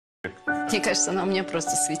Мне кажется, она у меня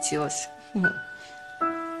просто светилась.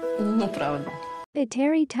 Ну, правда.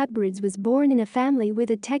 Eteri Tutberidze was born in a family with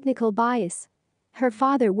a technical bias. Her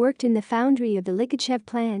father worked in the foundry of the Likachev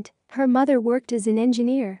plant, her mother worked as an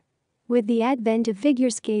engineer. With the advent of figure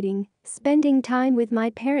skating, spending time with my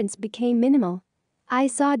parents became minimal. I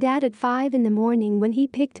saw Dad at 5 in the morning when he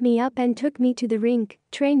picked me up and took me to the rink.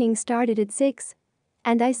 Training started at 6.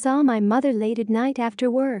 And I saw my mother late at night after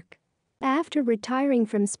work. After retiring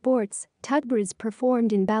from sports, Tutberidze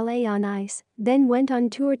performed in ballet on ice, then went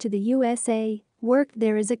on tour to the USA, worked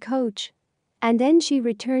there as a coach. And then she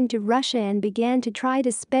returned to Russia and began to try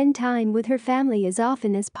to spend time with her family as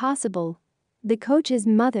often as possible. The coach's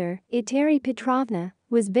mother, Eteri Petrovna,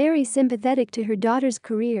 was very sympathetic to her daughter's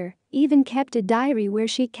career, even kept a diary where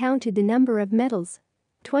she counted the number of medals.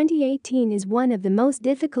 2018 is one of the most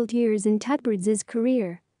difficult years in Tutberidze's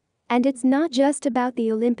career. And it's not just about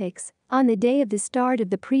the Olympics. On the day of the start of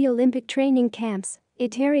the pre-Olympic training camps,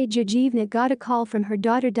 Eteri Georgievna got a call from her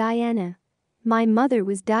daughter Diana. My mother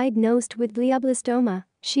was diagnosed with glioblastoma,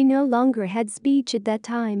 she no longer had speech at that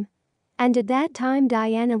time. And at that time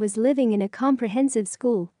Diana was living in a comprehensive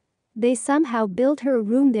school. They somehow built her a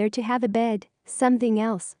room there to have a bed, something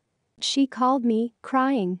else. She called me,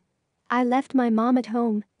 crying. I left my mom at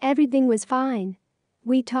home, everything was fine.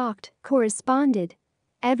 We talked, corresponded.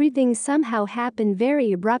 Everything somehow happened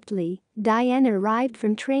very abruptly. Diana arrived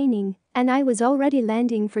from training, and I was already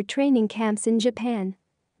landing for training camps in Japan.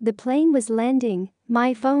 The plane was landing,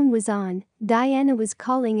 my phone was on, Diana was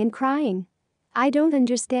calling and crying. I don't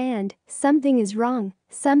understand, something is wrong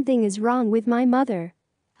with my mother.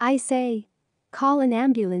 I say, call an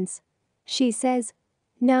ambulance. She says,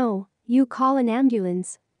 no, you call an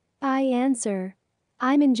ambulance. I answer,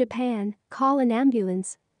 I'm in Japan, call an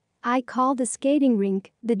ambulance. I call the skating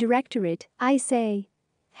rink, the directorate, I say,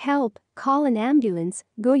 help, call an ambulance,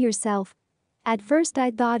 go yourself. At first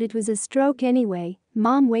I thought it was a stroke anyway,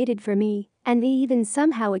 mom waited for me, and they even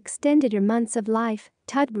somehow extended her months of life,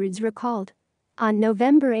 Tutberidze recalled. On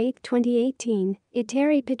November 8, 2018,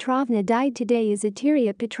 Eteri Petrovna died. Today is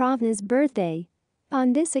Eteria Petrovna's birthday.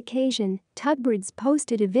 On this occasion, Tutberidze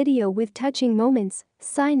posted a video with touching moments,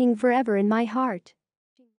 signing forever in my heart.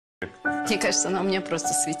 Мне кажется, она у меня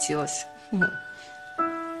просто светилась.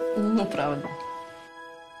 Ну, правда.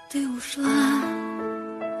 Ты ушла,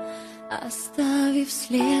 оставив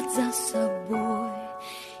след за собой,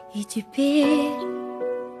 и теперь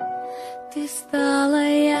ты стала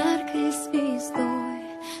яркой звездой.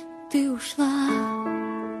 Ты ушла,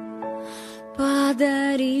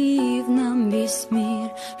 подарив нам весь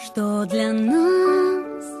мир, что для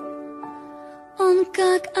нас он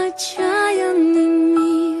как отчаянный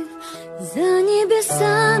мир. За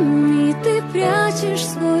небесами ты прячешь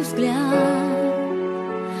свой взгляд,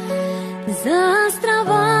 за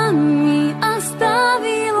островами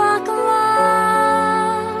оставила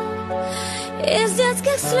клад. Из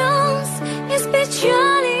детских слез, из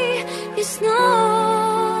печали